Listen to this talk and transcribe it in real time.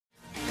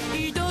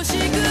Okay,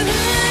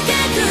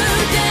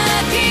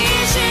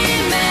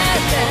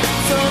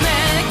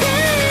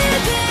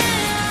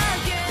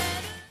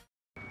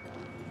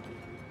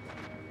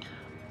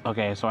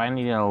 so I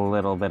needed a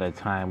little bit of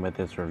time with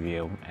this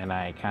review, and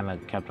I kind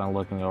of kept on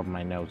looking over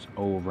my notes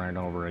over and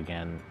over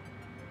again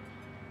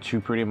to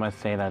pretty much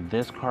say that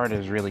this card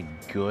is really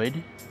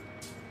good,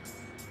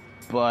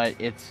 but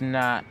it's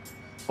not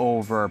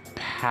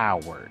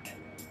overpowered.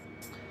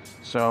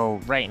 So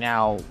right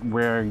now,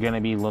 we're going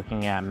to be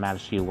looking at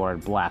Majesty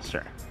Lord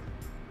Blaster.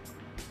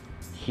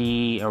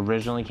 He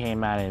originally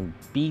came out in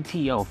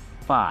BTO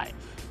 5,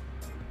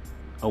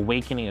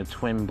 Awakening of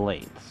Twin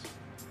Blades.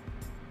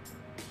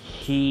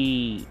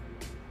 He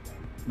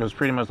was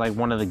pretty much like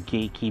one of the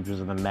gatekeepers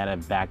of the meta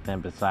back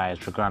then, besides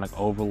Draconic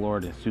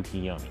Overlord and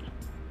Tsukiyomi.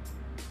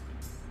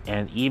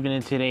 And even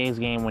in today's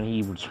game, when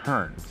he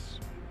returns,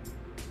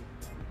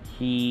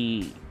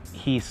 he's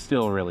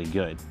still really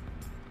good.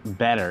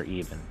 Better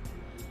even.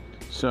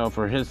 So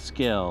for his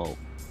skill,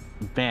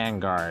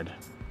 Vanguard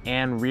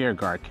and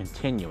Rearguard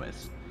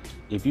continuous,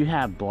 if you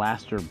have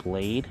Blaster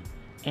Blade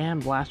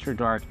and Blaster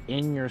Dart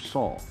in your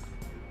soul,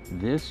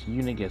 this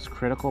unit gets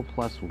critical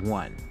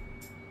 +1.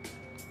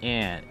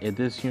 And if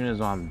this unit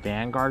is on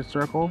Vanguard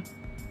Circle,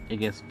 it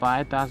gets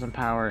 5,000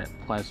 power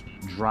plus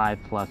drive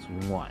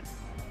 +1.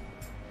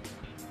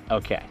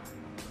 Okay.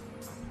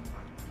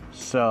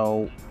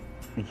 So,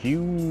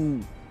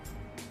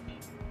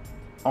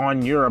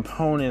 on your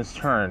opponent's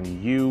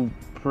turn, you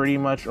pretty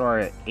much are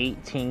at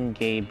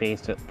 18k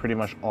based at pretty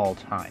much all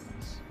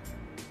times.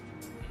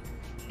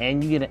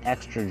 And you get an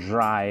extra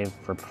drive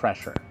for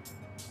pressure.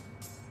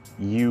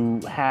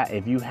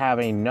 If you have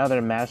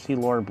another Majesty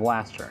Lord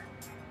Blaster,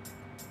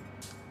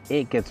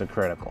 it gets a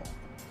critical.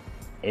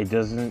 It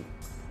doesn't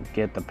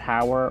get the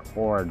power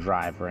or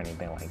drive or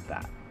anything like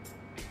that.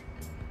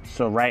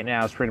 So right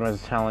now it's pretty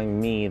much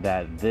telling me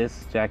that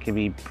this deck can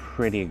be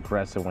pretty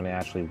aggressive when it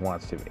actually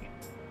wants to be.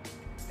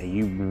 And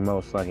you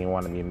most likely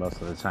want to be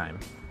most of the time.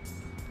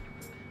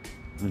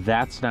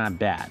 That's not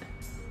bad.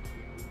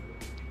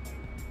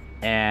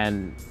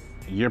 And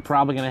you're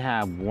probably going to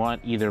have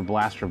either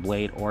Blaster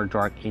Blade or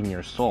Dark in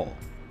your soul.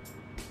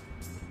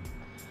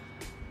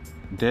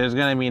 There's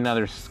going to be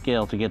another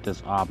skill to get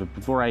this off, but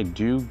before I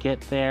do get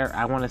there,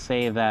 I want to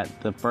say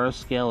that the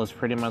first skill is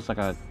pretty much like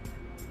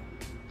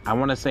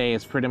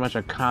it's pretty much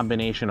a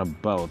combination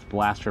of both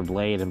Blaster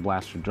Blade and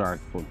Blaster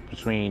Dark,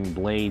 between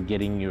Blade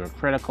getting you a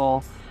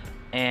critical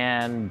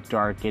and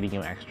Dark getting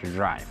you extra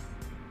drive.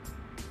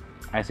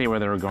 I see where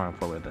they were going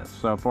for with this.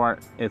 So for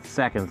its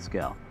second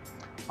skill,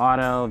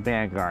 Auto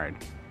Vanguard.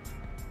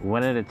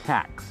 When it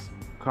attacks,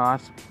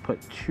 put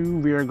 2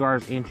 rear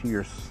guards into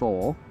your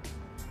soul,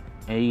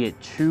 and you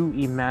get 2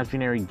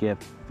 imaginary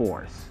gift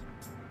force.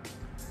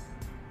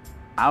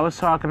 I was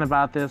talking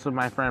about this with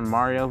my friend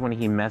Mario when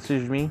he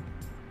messaged me.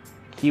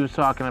 He was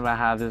talking about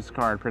how this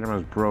card pretty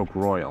much broke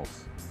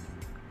Royals.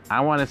 I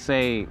want to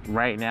say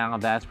right now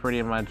that's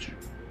pretty much,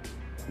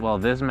 well,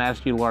 this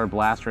Majesty Lord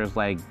Blaster is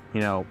like,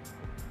 you know,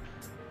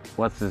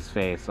 what's his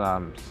face?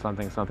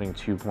 Something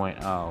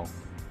 2.0.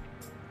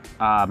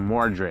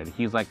 Mordred.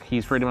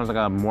 He's pretty much like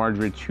a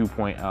Mordred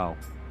 2.0.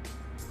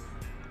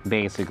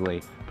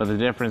 Basically. But the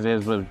difference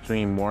is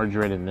between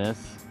Mordred and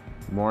this,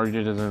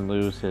 Mordred doesn't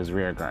lose his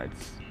rear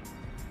guards.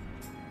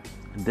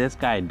 This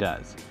guy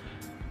does.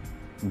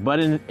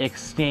 But in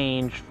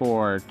exchange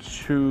for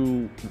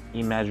 2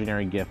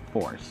 imaginary gift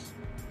force.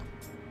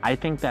 I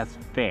think that's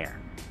fair.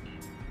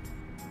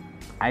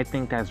 I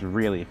think that's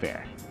really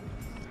fair.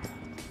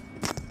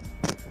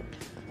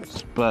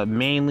 But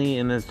mainly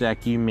in this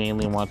deck, you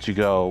mainly want to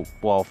go,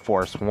 well,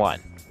 force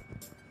 1.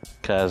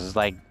 Because,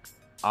 like,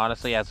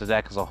 honestly, as a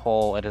deck as a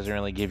whole, it doesn't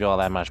really give you all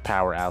that much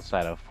power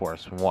outside of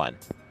force 1.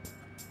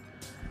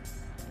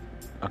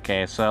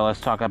 Okay, so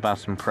let's talk about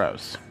some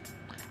pros.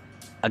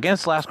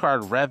 Against last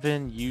card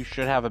Revan, you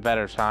should have a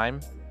better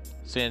time,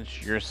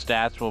 since your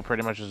stats will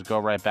pretty much just go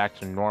right back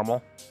to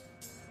normal.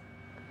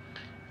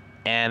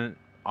 And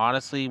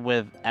honestly,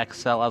 with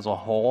XL as a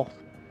whole,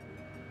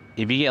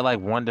 if you get like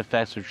 1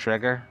 defective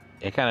trigger,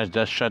 it kind of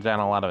does shut down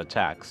a lot of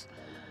attacks.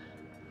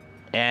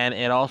 And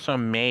it also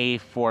may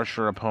force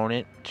your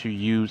opponent to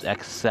use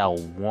XL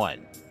 1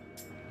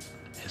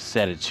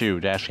 instead of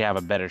 2 to actually have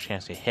a better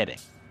chance of hitting.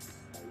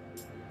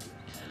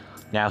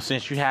 Now,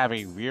 since you have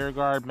a rear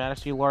guard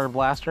Majesty Lord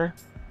Blaster,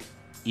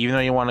 even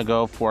though you want to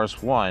go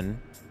force 1,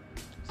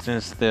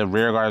 since the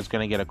rear guard is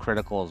going to get a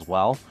critical as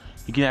well,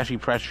 you can actually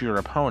pressure your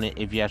opponent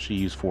if you actually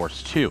use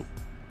force 2.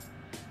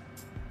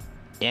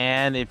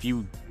 And if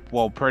you,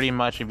 well, pretty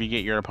much if you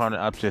get your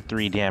opponent up to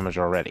 3 damage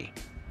already.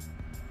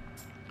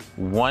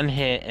 1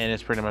 hit and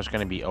it's pretty much going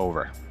to be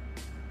over.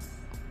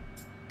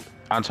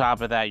 On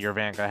top of that, your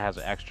Vanguard has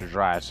an extra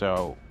drive,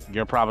 so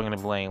you're probably going to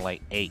be playing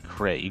like 8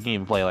 crit. You can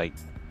even play like,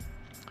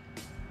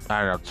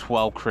 I don't know,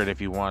 12 crit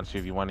if you want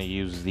to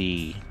use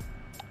the,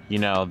 you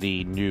know,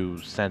 the new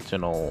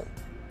Sentinel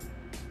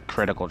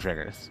critical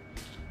triggers.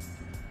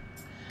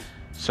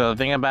 So the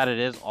thing about it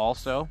is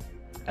also,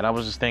 and I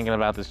was just thinking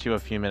about this too a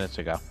few minutes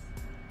ago, as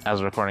I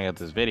was recording of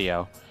this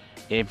video,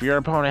 If your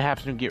opponent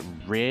happens to get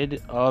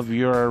rid of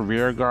your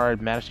rear guard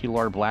Majesty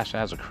Lord Blaster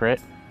as a crit,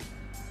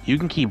 you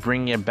can keep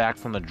bringing it back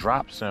from the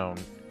drop zone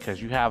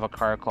because you have a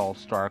card called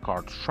Star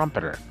Card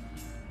Trumpeter.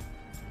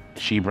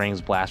 She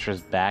brings blasters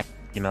back,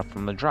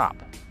 from the drop.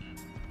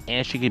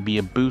 And she could be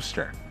a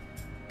booster.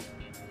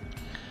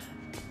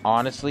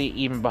 Honestly,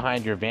 even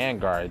behind your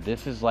Vanguard,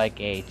 this is like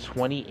a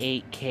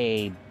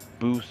 28k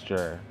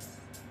booster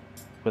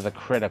with a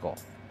critical.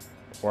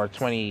 Or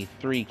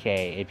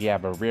 23k if you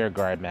have a rear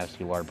guard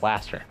Majesty Lord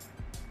Blaster.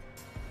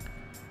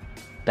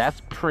 That's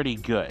pretty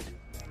good.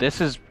 This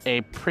is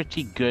a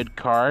pretty good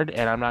card,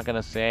 and I'm not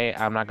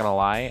gonna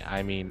lie.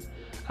 I mean,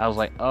 I was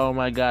like, oh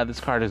my god, this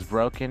card is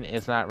broken.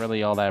 It's not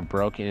really all that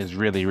broken. It's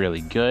really,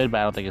 really good, but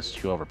I don't think it's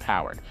too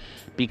overpowered.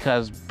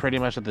 Because pretty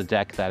much of the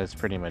deck that is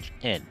pretty much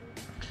in.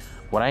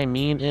 What I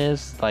mean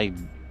is, like,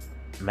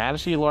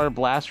 Majesty Lord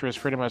Blaster is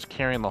pretty much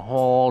carrying the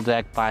whole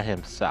deck by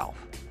himself.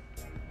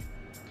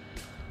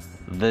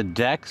 The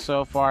deck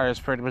so far is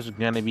pretty much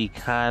going to be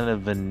kind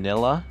of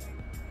vanilla.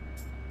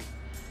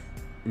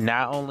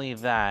 Not only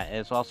that,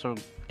 it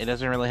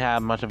doesn't really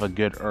have much of a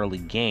good early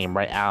game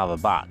right out of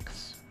the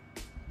box.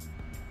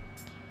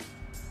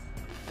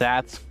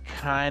 That's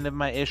kind of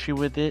my issue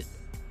with it.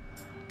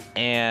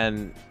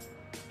 And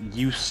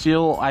you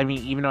still,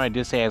 even though I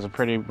did say it has a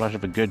pretty much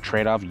of a good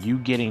trade-off, you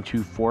getting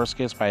 2 Force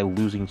Gifts by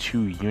losing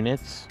 2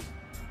 units,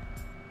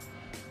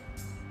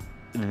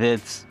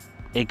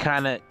 it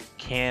kind of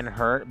can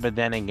hurt, but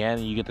then again,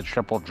 you get the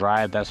triple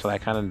drive. That's what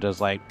that kind of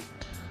does, like,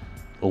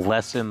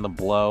 lessen the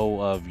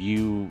blow of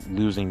you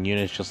losing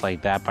units just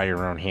like that by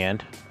your own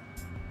hand.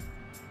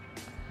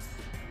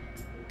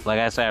 Like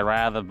I said,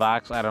 right out of the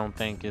box, I don't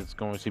think it's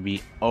going to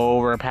be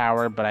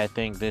overpowered, but I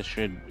think this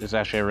is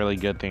actually a really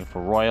good thing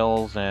for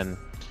Royals. And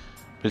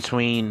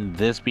between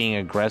this being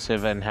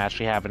aggressive and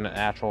actually having an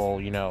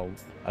actual,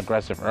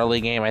 aggressive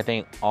early game, I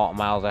think Alt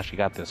Miles actually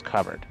got this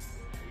covered.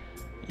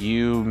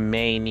 You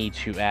may need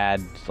to add,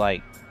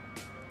 like,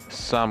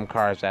 some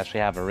cards that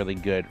actually have a really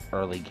good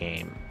early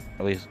game,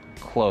 at least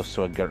close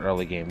to a good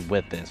early game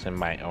with this, in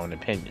my own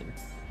opinion.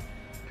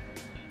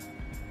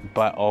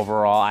 But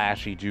overall, I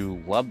actually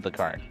do love the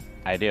card.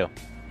 I do.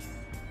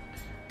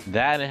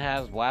 That it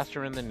has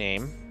Blaster in the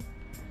name,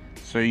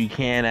 so you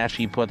can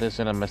actually put this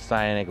in a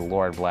Messianic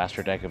Lord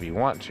Blaster deck if you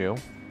want to.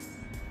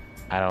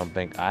 I don't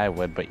think I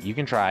would, but you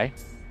can try.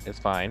 It's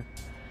fine.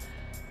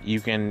 You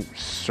can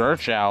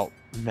search out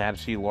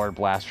Majesty Lord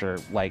Blaster,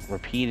 like,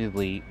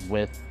 repeatedly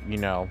with,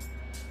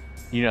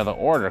 the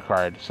order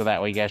card, so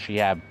that way you actually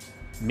have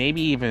maybe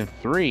even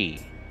 3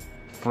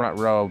 front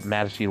row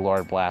Majesty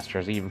Lord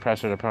Blasters, even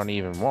press your opponent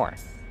even more.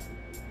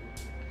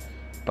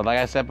 But like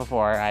I said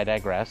before, I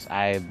digress.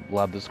 I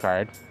love this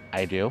card.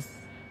 I do.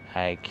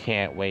 I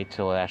can't wait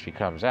till it actually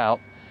comes out.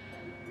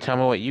 Tell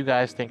me what you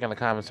guys think in the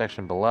comment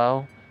section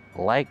below.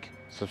 Like,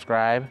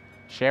 subscribe,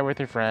 share with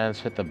your friends,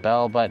 hit the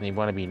bell button if you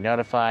want to be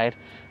notified,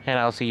 and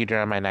I'll see you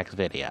during my next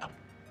video.